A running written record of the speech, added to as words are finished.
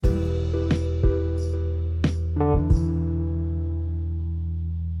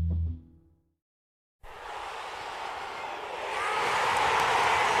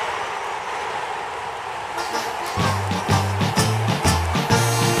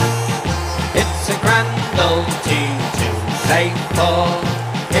team to play for.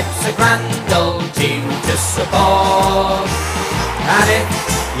 It's a grand old team to support. And if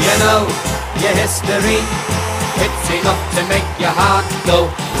you know your history, it's enough to make your heart go,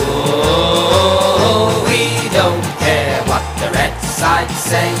 whoa. We don't care what the red side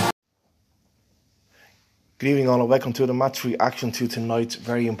say. Good evening all and welcome to the match reaction to tonight's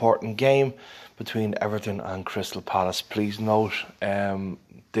very important game between Everton and Crystal Palace. Please note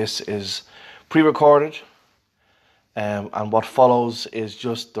this is pre-recorded and what follows is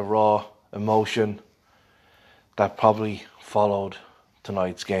just the raw emotion that probably followed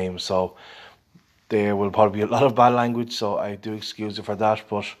tonight's game. So there will probably be a lot of bad language, so I do excuse you for that,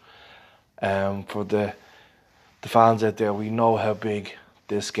 but for the fans out there, we know how big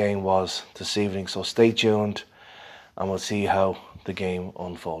this game was this evening, so stay tuned and we'll see how the game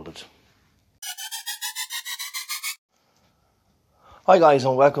unfolded. Hi guys,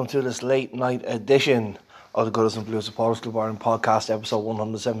 and welcome to this late night edition of the Goodison Blue Supporters Club Ireland podcast, episode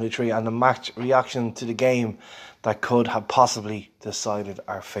 173, and the match reaction to the game that could have possibly decided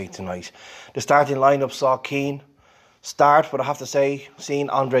our fate tonight. The starting lineup saw Keane start, but I have to say, seeing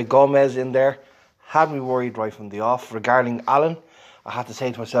Andre Gomez in there had me worried right from the off. Regarding Allen, I had to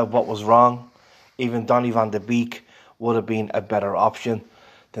say to myself what was wrong. Even Donny van de Beek would have been a better option.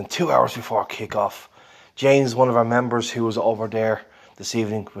 Then 2 hours before kick-off, James, one of our members who was over there this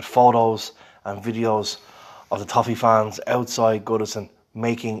evening with photos and videos of the Toffee fans outside Goodison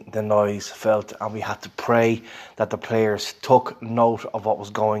making the noise felt, and we had to pray that the players took note of what was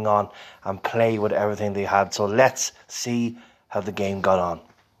going on and play with everything they had. So let's see how the game got on.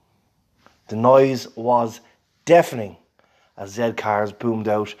 The noise was deafening as Z cars boomed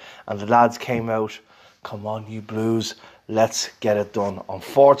out and the lads came out. Come on, you Blues, let's get it done.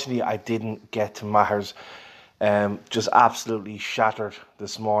 Unfortunately, I didn't get to Maher's. Just absolutely shattered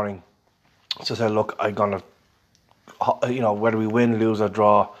this morning. So I said, look, I'm gonna, whether we win, lose or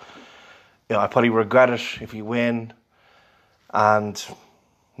draw, I probably regret it if you win and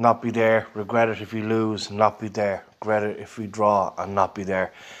not be there. Regret it if you lose and not be there. Regret it if we draw and not be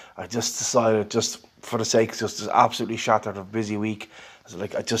there. I just decided, just for the sake, just absolutely shattered a busy week. I was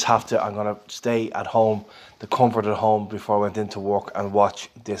like, I just have to, I'm going to stay at home, the comfort at home, before I went into work and watch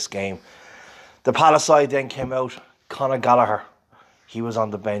this game. The Palace side then came out. Conor Gallagher, he was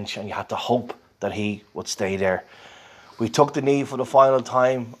on the bench and you had to hope that he would stay there. We took the knee for the final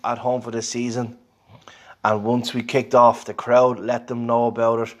time at home for this season, and once we kicked off, the crowd let them know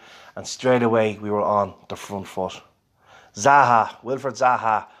about it, and straight away we were on the front foot. Zaha, Wilfred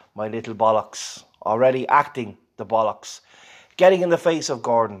Zaha, my little bollocks, already acting the bollocks, getting in the face of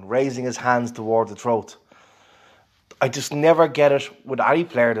Gordon, raising his hands toward the throat. I just never get it with any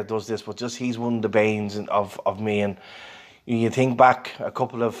player that does this, but just he's one of the banes of me. And you think back a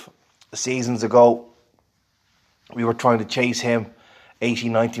couple of seasons ago, we were trying to chase him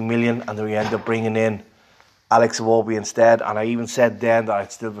 80-90 million, and then we ended up bringing in Alex Iwobi instead. And I even said then that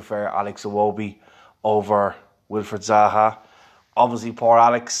I'd still prefer Alex Iwobi over Wilfred Zaha. Obviously, poor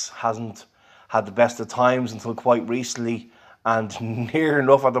Alex hasn't had the best of times until quite recently, and near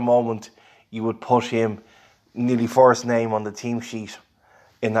enough at the moment you would put him nearly first name on the team sheet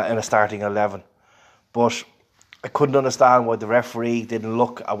in a starting 11. But I couldn't understand why the referee didn't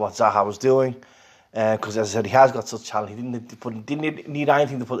look at what Zaha was doing, because as I said, he has got such talent. He didn't need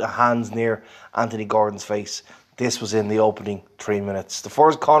anything to put their hands near Anthony Gordon's face. This was in the opening 3 minutes. The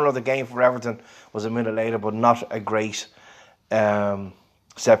first corner of the game for Everton was a minute later, but not a great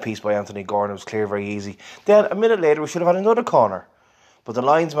set piece by Anthony Gordon. It was clear very easy. Then a minute later we should have had another corner, but the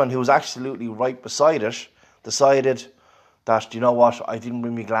linesman, who was absolutely right beside it, decided that, you know what, I didn't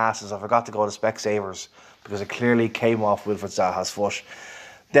bring my glasses, I forgot to go to Specsavers, because it clearly came off Wilfred Zaha's foot.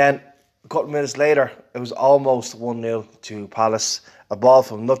 Then a couple of minutes later it was almost 1-0 to Palace. A ball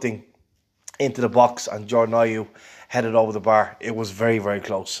from nothing into the box and Jordan Ayew headed over the bar. It was very, very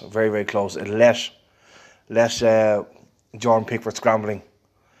close, very, very close. It let Jordan Pickford scrambling.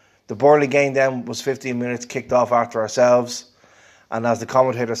 The Burnley game then was 15 minutes, kicked off after ourselves, and as the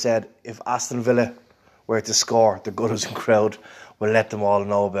commentator said, if Aston Villa were to score, the Goodison crowd will let them all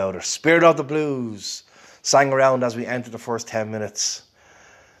know about it. Spirit of the Blues sang around as we entered the first 10 minutes.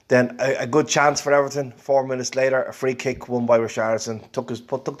 Then a good chance for Everton. 4 minutes later, a free kick won by Richarlison.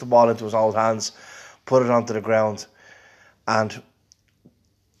 Took the ball into his own hands, put it onto the ground, and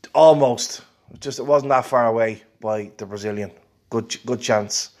almost, it wasn't that far away by the Brazilian. Good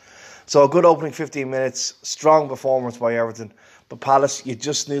chance. So a good opening 15 minutes, strong performance by Everton. But Palace, you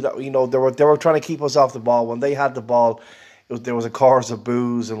just knew that, they were trying to keep us off the ball. When they had the ball, there was a chorus of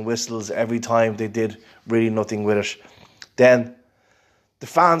boos and whistles every time they did really nothing with it. Then The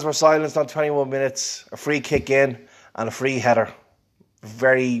fans were silenced on 21 minutes, a free kick in and a free header.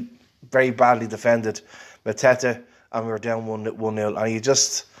 Very, very badly defended. Mateta, and we were down 1-0. And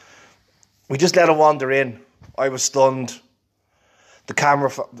we just let it wander in. I was stunned. The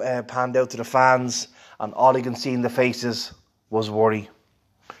camera panned out to the fans, and all you can see in the faces was worry.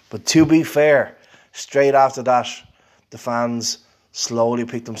 But to be fair, straight after that, the fans slowly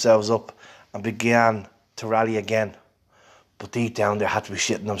picked themselves up and began to rally again. But deep down, they had to be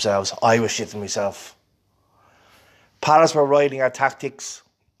shitting themselves. I was shitting myself. Palace were riding our tactics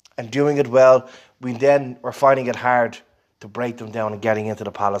and doing it well. We then were finding it hard to break them down and getting into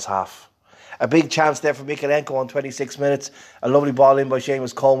the Palace half. A big chance there for Mykolenko on 26 minutes. A lovely ball in by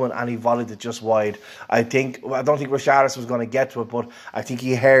Seamus Coleman, and he volleyed it just wide. I don't think Richarlison was going to get to it, but I think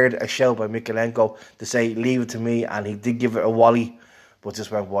he heard a shout by Mykolenko to say, leave it to me, and he did give it a volley, but just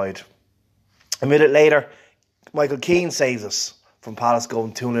went wide. A minute later, Michael Keane saves us from Palace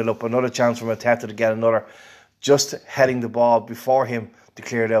going 2-0 up. Another chance for Mateta to get another, just heading the ball before him to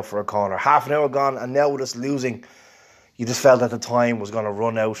clear it out for a corner. Half an hour gone, and now with us losing, you just felt that the time was going to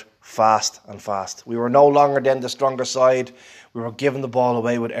run out fast and fast. We were no longer then the stronger side. We were giving the ball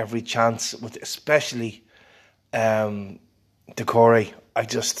away with every chance, with especially Doucouré.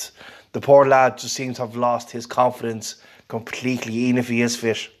 The poor lad just seems to have lost his confidence completely, even if he is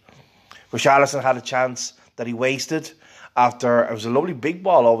fit. Richarlison had a chance that he wasted after it was a lovely big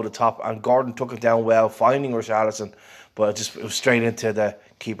ball over the top, and Gordon took it down well, finding Richarlison, but it was straight into the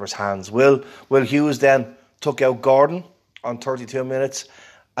keeper's hands. Will Hughes then took out Gordon on 32 minutes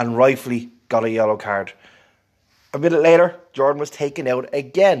and rightfully got a yellow card. A minute later, Jordan was taken out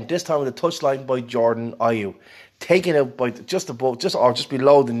again, this time with a touchline by Jordan Ayew. Taken out by just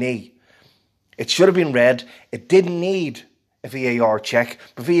below the knee. It should have been red. It didn't need a VAR check,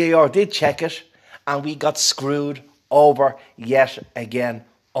 but VAR did check it, and we got screwed over yet again.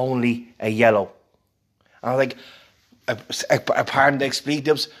 Only a yellow. And I was like, pardon the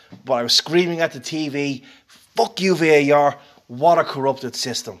expletives, but I was screaming at the TV, fuck you VAR, what a corrupted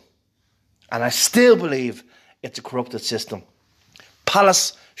system. And I still believe it's a corrupted system.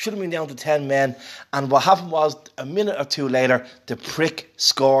 Palace should have been down to 10 men, and what happened was, a minute or two later, the prick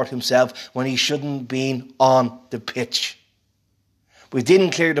scored himself when he shouldn't have been on the pitch. We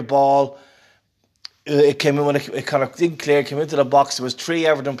didn't clear the ball. It came in when it kind of didn't clear, came into the box. There was 3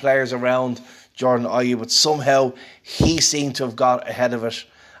 Everton players around Jordan Ayew, but somehow he seemed to have got ahead of it,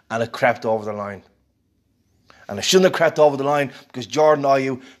 and it crept over the line. And it shouldn't have crept over the line, because Jordan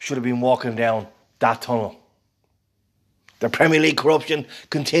Ayew should have been walking down that tunnel. The Premier League corruption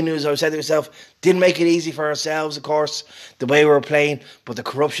continues. I said to myself, didn't make it easy for ourselves, of course, the way we were playing, but the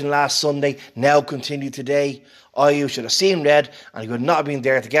corruption last Sunday now continued today. Ayew should have seen red, and he would not have been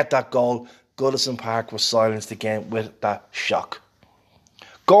there to get that goal. Goodison Park was silenced again with that shock.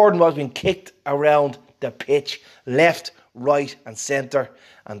 Gordon was being kicked around the pitch, left, right and centre,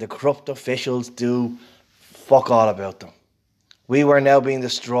 and the corrupt officials do fuck all about them. We were now being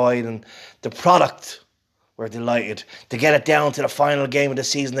destroyed, and the product, we're delighted to get it down to the final game of the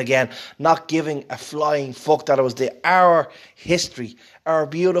season again, not giving a flying fuck that it was our history, our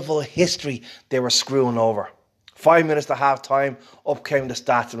beautiful history they were screwing over. 5 minutes to half time, up came the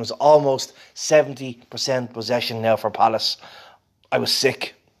stats, and it was almost 70% possession now for Palace. I was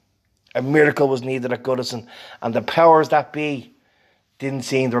sick. A miracle was needed at Goodison, and the powers that be didn't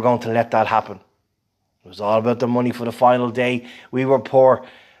seem they were going to let that happen. It was all about the money for the final day. We were poor.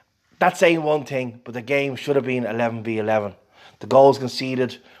 That's saying one thing, but the game should have been 11v11. The goals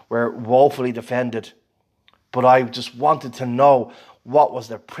conceded were woefully defended, but I just wanted to know what was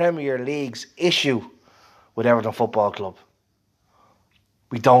the Premier League's issue with Everton Football Club.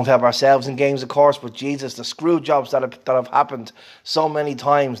 We don't have ourselves in games, of course, but Jesus, the screw jobs that have happened so many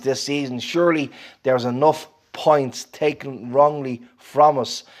times this season, surely there's enough points taken wrongly from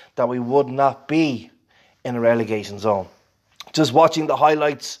us that we would not be in a relegation zone. Just watching the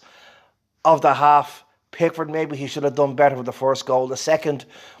highlights of the half, Pickford, maybe he should have done better with the first goal. The second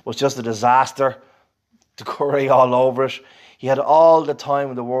was just a disaster. Doucouré all over it. He had all the time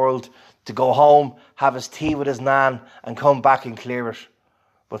in the world to go home, have his tea with his nan and come back and clear it.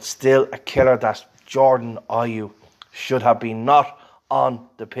 But still a killer that Jordan Ayew should have been not on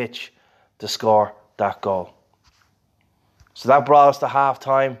the pitch to score that goal. So that brought us to half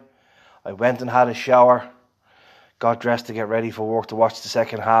time. I went and had a shower, got dressed to get ready for work to watch the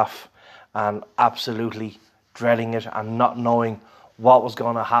second half, and absolutely dreading it and not knowing what was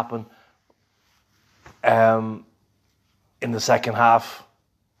going to happen in the second half.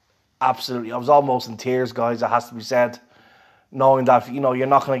 Absolutely, I was almost in tears, guys, it has to be said, knowing that, you're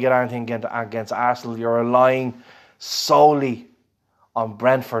not going to get anything against Arsenal. You're relying solely on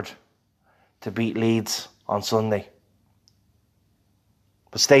Brentford to beat Leeds on Sunday.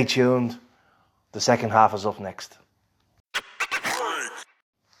 But stay tuned, the second half is up next.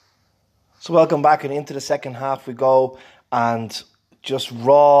 So welcome back, and into the second half we go, and just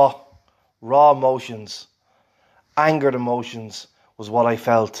raw emotions, angered emotions was what I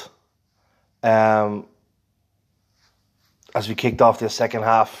felt as we kicked off this second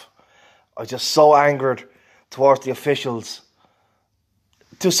half. I was just so angered towards the officials.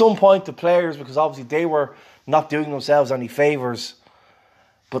 To some point, the players, because obviously they were not doing themselves any favours.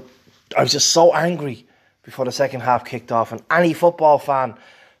 But I was just so angry before the second half kicked off. And any football fan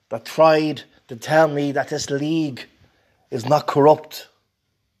that tried to tell me that this league is not corrupt,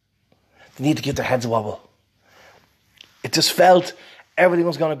 they need to give their heads a wobble. It just felt everything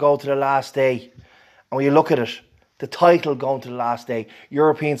was going to go to the last day. And when you look at it, the title going to the last day,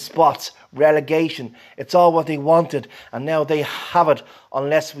 European spots, relegation, it's all what they wanted. And now they have it,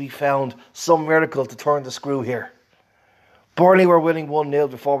 unless we found some miracle to turn the screw here. Burnley were winning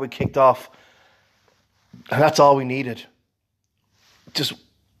 1-0 before we kicked off. And that's all we needed. Just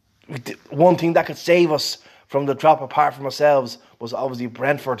one thing that could save us from the drop apart from ourselves was obviously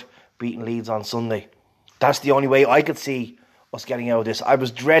Brentford beating Leeds on Sunday. That's the only way I could see us getting out of this. I was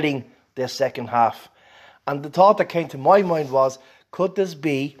dreading this second half. And the thought that came to my mind was, could this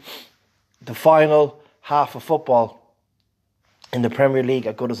be the final half of football in the Premier League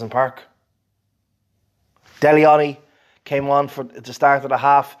at Goodison Park? Dele Alli came on for the start of the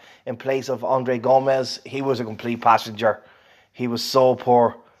half in place of Andre Gomez. He was a complete passenger. He was so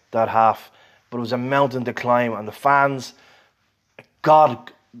poor that half. But it was a mountain to climb. And the fans,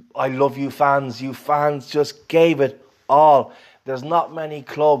 God, I love you fans. You fans just gave it all. There's not many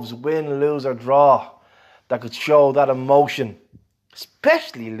clubs, win, lose or draw, that could show that emotion.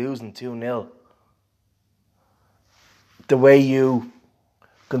 Especially losing 2-0. The way you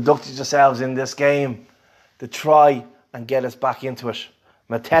conducted yourselves in this game to try and get us back into it.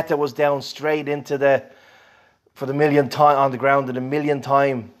 Mateta was down straight into for the millionth time on the ground, and the millionth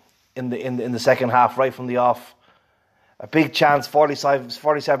time in the second half, right from the off. A big chance,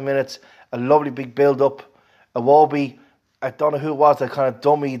 47 minutes, a lovely big build up. Iwobi, I don't know who it was that kind of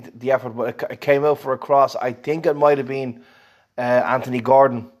dummied the effort, but it came out for a cross. I think it might have been Anthony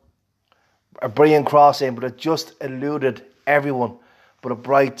Gordon. A brilliant cross in, but it just eluded everyone. But a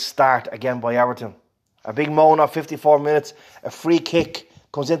bright start again by Everton. A big Mona, 54 minutes, a free kick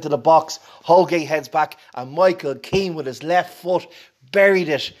comes into the box, Holgate heads back, and Michael Keane with his left foot buried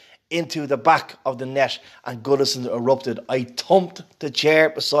it into the back of the net, and Goodison erupted. I thumped the chair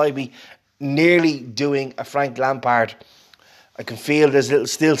beside me, nearly doing a Frank Lampard. I can feel there's a little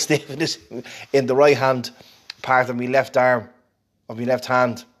still stiffness in the right hand part of my left arm, of my left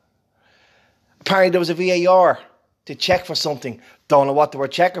hand. Apparently there was a VAR to check for something. Don't know what they were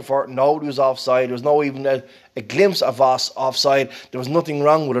checking for. Nobody was offside. There was no even a glimpse of us offside. There was nothing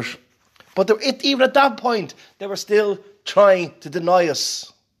wrong with it. But even at that point, they were still trying to deny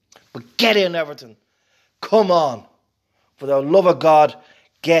us. But get in, Everton. Come on. For the love of God,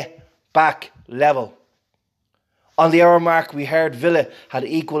 get back level. On the hour mark, we heard Villa had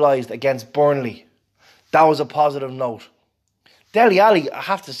equalised against Burnley. That was a positive note. Dele Alli, I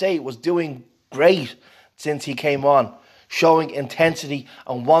have to say, was doing great since he came on, showing intensity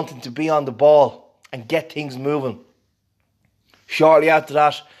and wanting to be on the ball and get things moving. Shortly after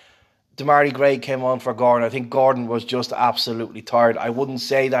that, Demarai Gray came on for Gordon. I think Gordon was just absolutely tired. I wouldn't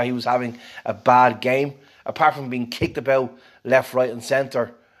say that he was having a bad game, apart from being kicked about left, right and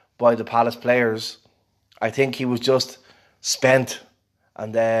centre by the Palace players. I think he was just spent,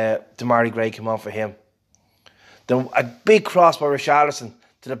 and Demarai Gray came on for him. Then a big cross by Richarlison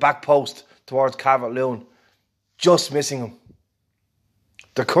to the back post towards Calvert-Lewin, just missing him.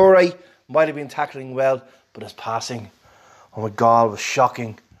 Doucouré might have been tackling well, but his passing, oh my God, was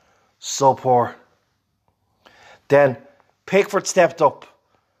shocking. So poor. Then Pickford stepped up.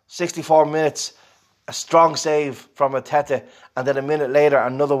 64 minutes, a strong save from Mateta, and then a minute later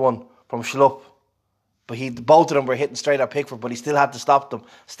another one from Schlupp. But both of them were hitting straight at Pickford, but he still had to stop them,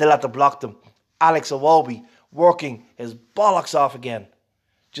 still had to block them. Alex Iwobi working his bollocks off again,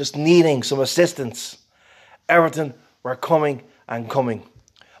 just needing some assistance. Everton were coming and coming.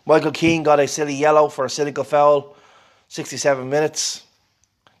 Michael Keane got a silly yellow for a cynical foul, 67 minutes.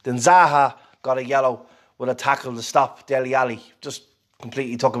 Then Zaha got a yellow with a tackle to stop Dele Alli. Just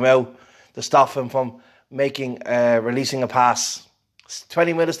completely took him out to stop him from releasing a pass.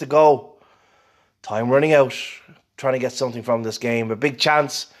 20 minutes to go. Time running out. Trying to get something from this game. A big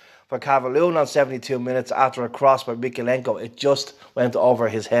chance for Calvert-Lewin on 72 minutes after a cross by Mykolenko. It just went over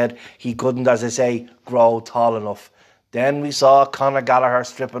his head. He couldn't, as I say, grow tall enough. Then we saw Conor Gallagher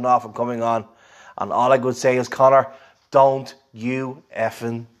stripping off and coming on. And all I could say is, Conor, don't you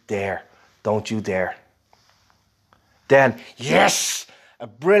effing dare. Don't you dare. Then, yes, a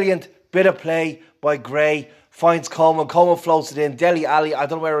brilliant bit of play by Gray. Finds Coleman. Coleman floats it in. Dele Alli, I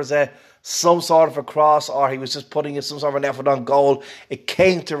don't know where it was some sort of a cross or he was just putting in some sort of an effort on goal. It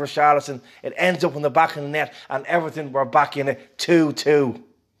came to Richarlison. It ends up in the back of the net and everything, we're back in it 2-2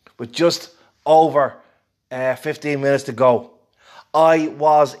 with just over 15 minutes to go. I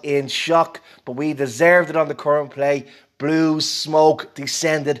was in shock, but we deserved it on the current play. Blue smoke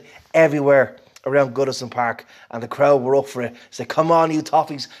descended everywhere around Goodison Park and the crowd were up for it. Say, come on you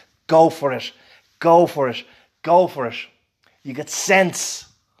Toffees, go for it. Go for it. Go for it. You could sense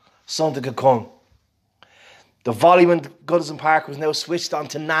something could come. The volume in Goodison Park was now switched on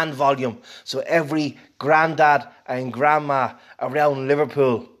to Nan volume, so every granddad and grandma around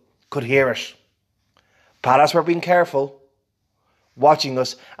Liverpool could hear it. Palace were being careful, watching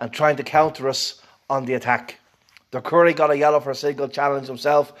us and trying to counter us on the attack. The Curry got a yellow for a single challenge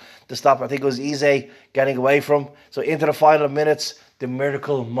himself to stop, I think it was Eze getting away from. So into the final minutes, the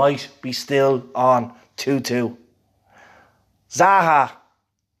miracle might be still on. 2-2. Zaha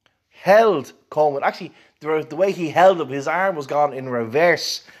held Coleman. Actually, the way he held him, his arm was gone in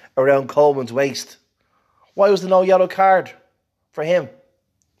reverse around Coleman's waist. Why was there no yellow card for him?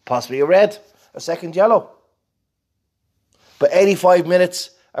 Possibly a red, a second yellow. But 85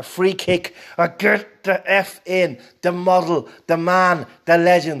 minutes, a free kick, get the F in, the model, the man, the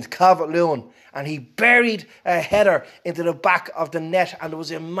legend, Calvert-Lewin. And he buried a header into the back of the net and there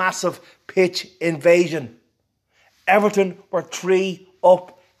was a massive pitch invasion. Everton were 3-2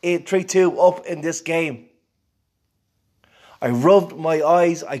 up in this game. I rubbed my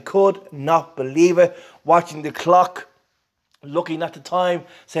eyes. I could not believe it. Watching the clock, looking at the time,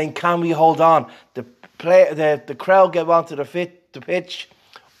 saying, can we hold on? The crowd gave onto the pitch.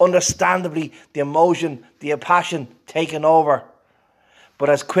 Understandably, the emotion, the passion taken over. But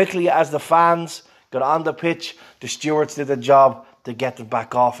as quickly as the fans got on the pitch, the stewards did the job to get them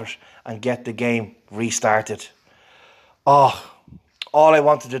back off it and get the game restarted. All I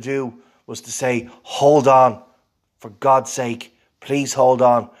wanted to do was to say, hold on, for God's sake, please hold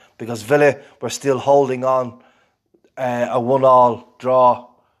on, because Villa were still holding on a 1-1 draw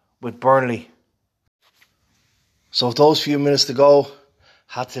with Burnley. So with those few minutes to go,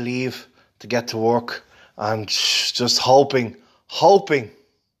 had to leave to get to work and just hoping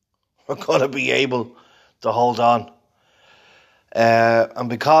we're going to be able to hold on. And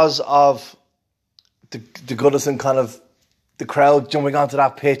because of the Goodison kind of the crowd jumping onto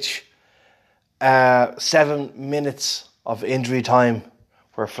that pitch, 7 minutes of injury time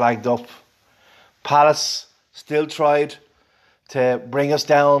were flagged up. Palace still tried to bring us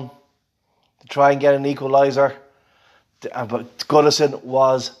down to try and get an equaliser, but Goodison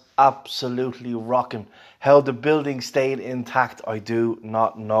was absolutely rocking. How the building stayed intact, I do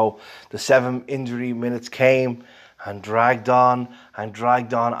not know. The 7 injury minutes came and dragged on.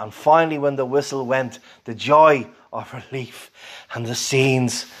 And finally, when the whistle went, the joy of relief and the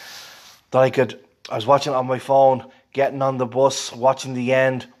scenes that I was watching on my phone, getting on the bus, watching the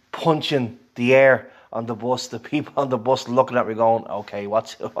end, punching the air on the bus. The people on the bus looking at me going, okay,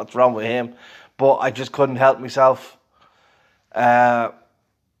 what's wrong with him? But I just couldn't help myself.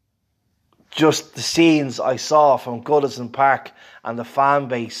 Just the scenes I saw from Goodison Park and the fan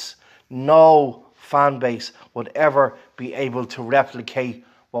base, no fan base would ever be able to replicate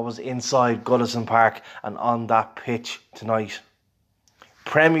what was inside Goodison Park and on that pitch tonight.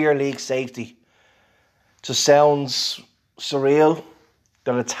 Premier League safety. Just sounds surreal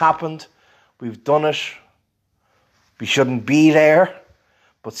that it's happened. We've done it. We shouldn't be there.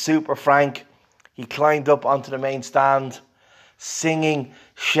 But Super Frank, he climbed up onto the main stand, singing,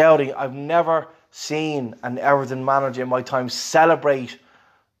 shouting. I've never seen an Everton manager in my time celebrate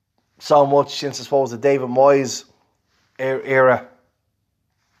so much since, I suppose, the David Moyes era.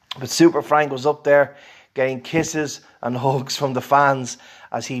 But Super Frank was up there getting kisses and hugs from the fans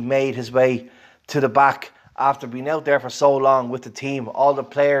as he made his way to the back after being out there for so long with the team. All the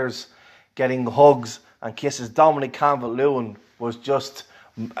players getting hugs and kisses. Dominic Calvert-Lewin was just,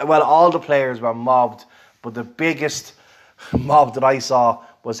 well, all the players were mobbed, but the biggest mob that I saw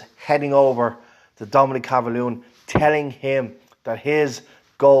was heading over to Dominic Calvert-Lewin, telling him that his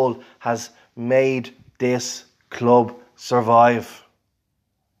goal has made this club survive.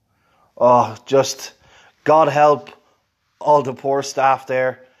 Oh, just God help all the poor staff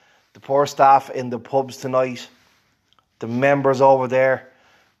there, the poor staff in the pubs tonight, the members over there,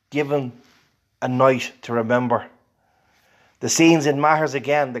 given a night to remember. The scenes in Matters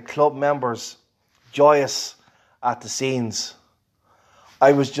again, the club members, joyous at the scenes.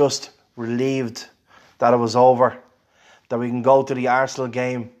 I was just relieved that it was over, that we can go to the Arsenal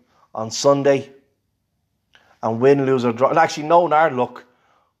game on Sunday and win, lose or draw. And actually, knowing our luck,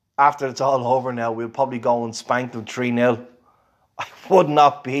 after it's all over now, we'll probably go and spank them 3-0. I would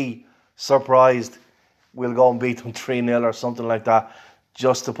not be surprised. We'll go and beat them 3-0 or something like that,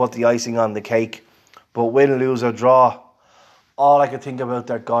 just to put the icing on the cake. But win, lose or draw, all I can think about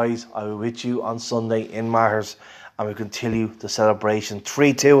that, guys, I'll be with you on Sunday in Matters, and we continue the celebration.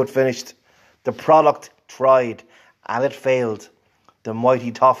 3-2 it finished. The product tried and it failed. The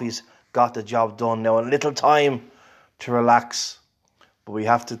mighty Toffees got the job done. Now a little time to relax, but we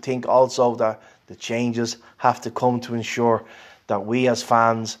have to think also that the changes have to come to ensure that we as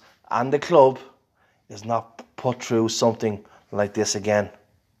fans and the club is not put through something like this again.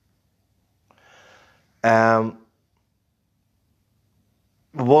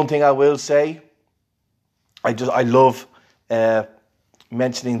 One thing I will say, I love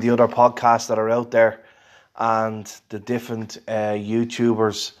mentioning the other podcasts that are out there and the different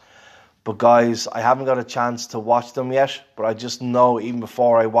YouTubers. But guys, I haven't got a chance to watch them yet, but I just know even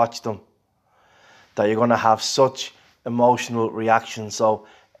before I watch them that you're going to have such emotional reactions. So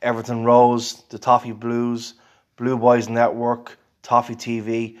Everton Rose, the Toffee Blues, Blue Boys Network, Toffee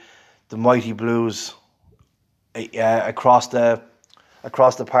TV, the Mighty Blues, across the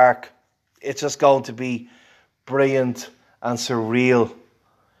park. It's just going to be brilliant and surreal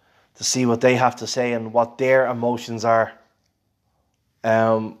to see what they have to say and what their emotions are.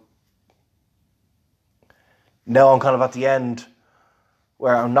 Now I'm kind of at the end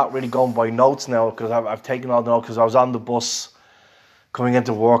where I'm not really going by notes now, because I've taken all the notes, because I was on the bus coming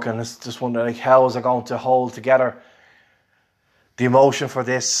into work, and it's just wondering, like, how is I going to hold together the emotion for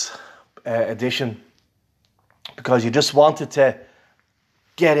this edition, because you just wanted to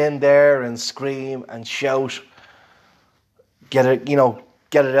get in there and scream and shout, get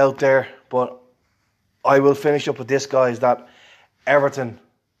it out there. But I will finish up with this, guys, that Everton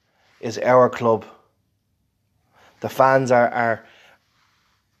is our club. The fans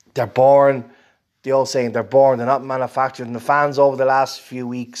they're born, the old saying, they're born, they're not manufactured. And the fans over the last few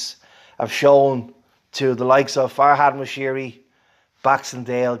weeks have shown to the likes of Farhad Moshiri,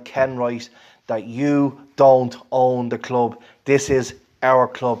 Baxendale, Ken Wright, that you don't own the club. This is our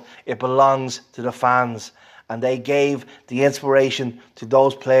club. It belongs to the fans. And they gave the inspiration to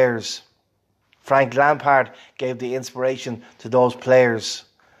those players. Frank Lampard gave the inspiration to those players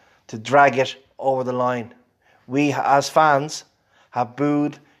to drag it over the line. We, as fans, have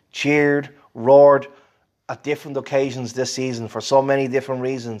booed, cheered, roared at different occasions this season for so many different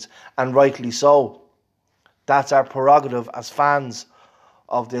reasons, and rightly so. That's our prerogative as fans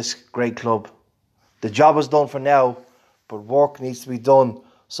of this great club. The job is done for now, but work needs to be done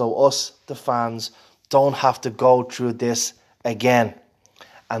so us, the fans, don't have to go through this again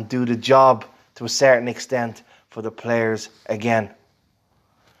and do the job to a certain extent for the players again.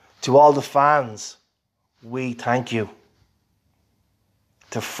 To all the fans, we thank you.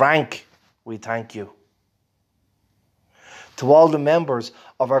 To Frank, we thank you. To all the members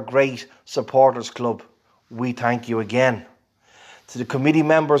of our great supporters club, we thank you again. To the committee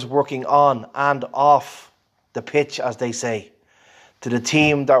members working on and off the pitch, as they say. To the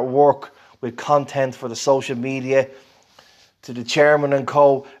team that work with content for the social media. To the chairman and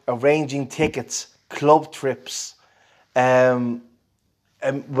co arranging tickets, club trips, and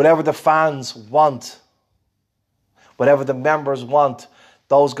whatever the fans want, whatever the members want,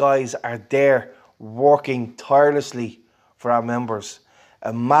 those guys are there working tirelessly for our members.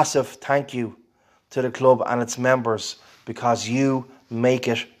 A massive thank you to the club and its members, because you make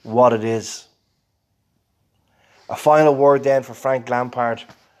it what it is. A final word then for Frank Lampard.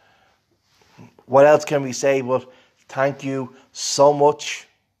 What else can we say but thank you so much?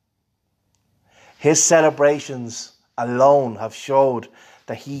 His celebrations alone have showed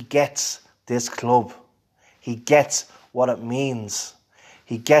that he gets this club. He gets what it means.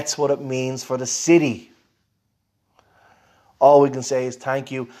 He gets what it means for the city. All we can say is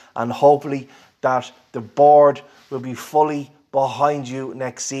thank you, and hopefully that the board will be fully behind you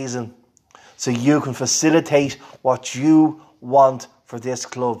next season, so you can facilitate what you want for this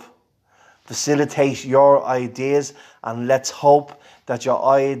club. Facilitate your ideas, and let's hope that your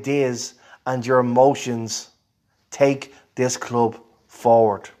ideas and your emotions take this club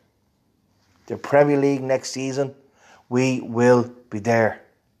forward. The Premier League next season, we will be there.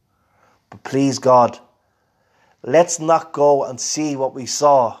 But please God, let's not go and see what we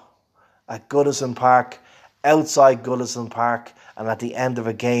saw at Goodison Park, outside Goodison Park, and at the end of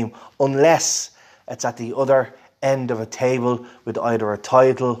a game, unless it's at the other end of a table with either a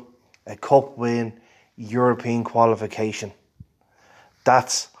title, a cup win, European qualification.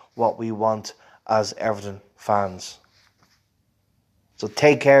 That's what we want as Everton fans. So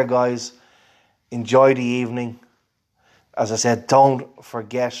take care, guys. Enjoy the evening. As I said, don't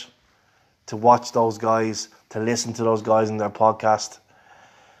forget to watch those guys, to listen to those guys in their podcast.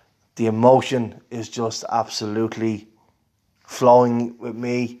 The emotion is just absolutely flowing with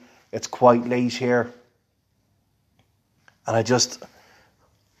me. It's quite late here. And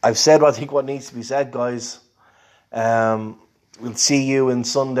I've said what I think what needs to be said, guys. We'll see you in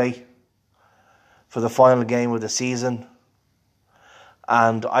Sunday for the final game of the season.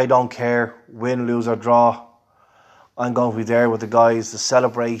 And I don't care, win, lose or draw. I'm going to be there with the guys to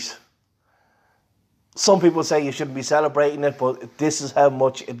celebrate. Some people say you shouldn't be celebrating it, but this is how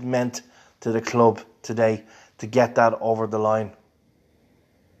much it meant to the club today to get that over the line.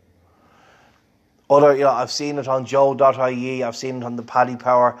 I've seen it on Joe.ie, I've seen it on the Paddy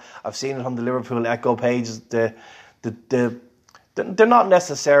Power, I've seen it on the Liverpool Echo pages. They're not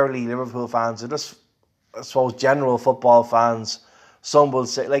necessarily Liverpool fans, they're just, I suppose, general football fans. Some will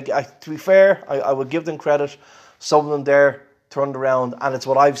say, to be fair, I would give them credit. Some of them there turned around, and it's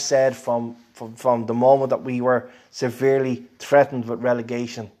what I've said from the moment that we were severely threatened with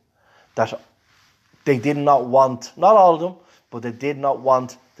relegation, that they did not want, not all of them, but they did not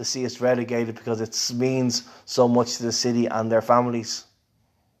want to see us relegated because it means so much to the city and their families.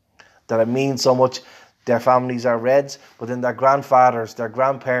 That it means so much. Their families are Reds, but then their grandfathers, their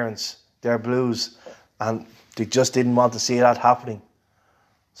grandparents, they're Blues, and they just didn't want to see that happening.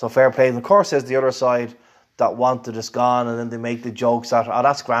 So fair play. And of course there's the other side that wanted us gone, and then they make the jokes that,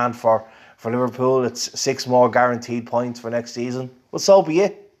 that's grand for Liverpool, it's 6 more guaranteed points for next season. Well, so be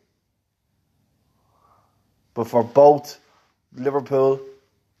it. But for both Liverpool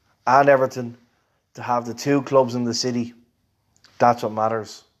and Everton to have the 2 clubs in the city, that's what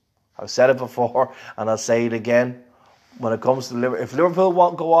matters. I've said it before and I'll say it again. When it comes to Liverpool, if Liverpool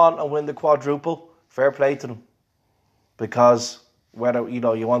won't go on and win the quadruple, fair play to them. Because whether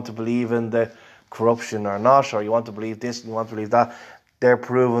you want to believe in the corruption or not, or you want to believe this and you want to believe that, they're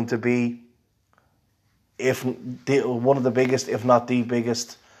proven to be one of the biggest, if not the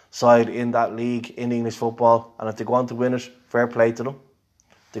biggest side in that league in English football. And if they go on to win it, fair play to them.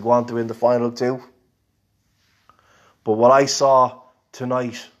 They go on to win the final 2. But what I saw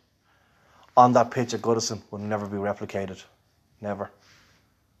tonight on that pitch at Goodison will never be replicated. Never.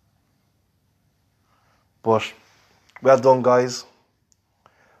 But well done, guys.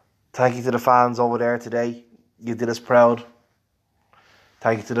 Thank you to the fans over there today. You did us proud.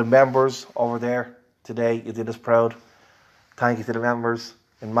 Thank you to the members over there today. You did us proud. Thank you to the members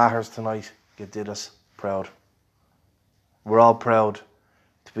in Matters tonight. You did us proud. We're all proud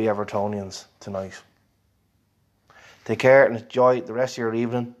to be Evertonians tonight. Take care and enjoy the rest of your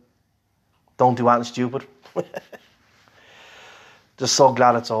evening. Don't do anything stupid. Just so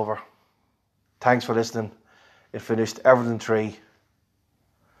glad it's over. Thanks for listening. It finished Everton 3,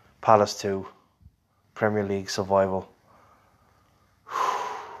 Palace 2, Premier League survival.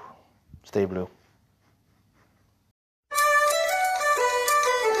 Stay blue.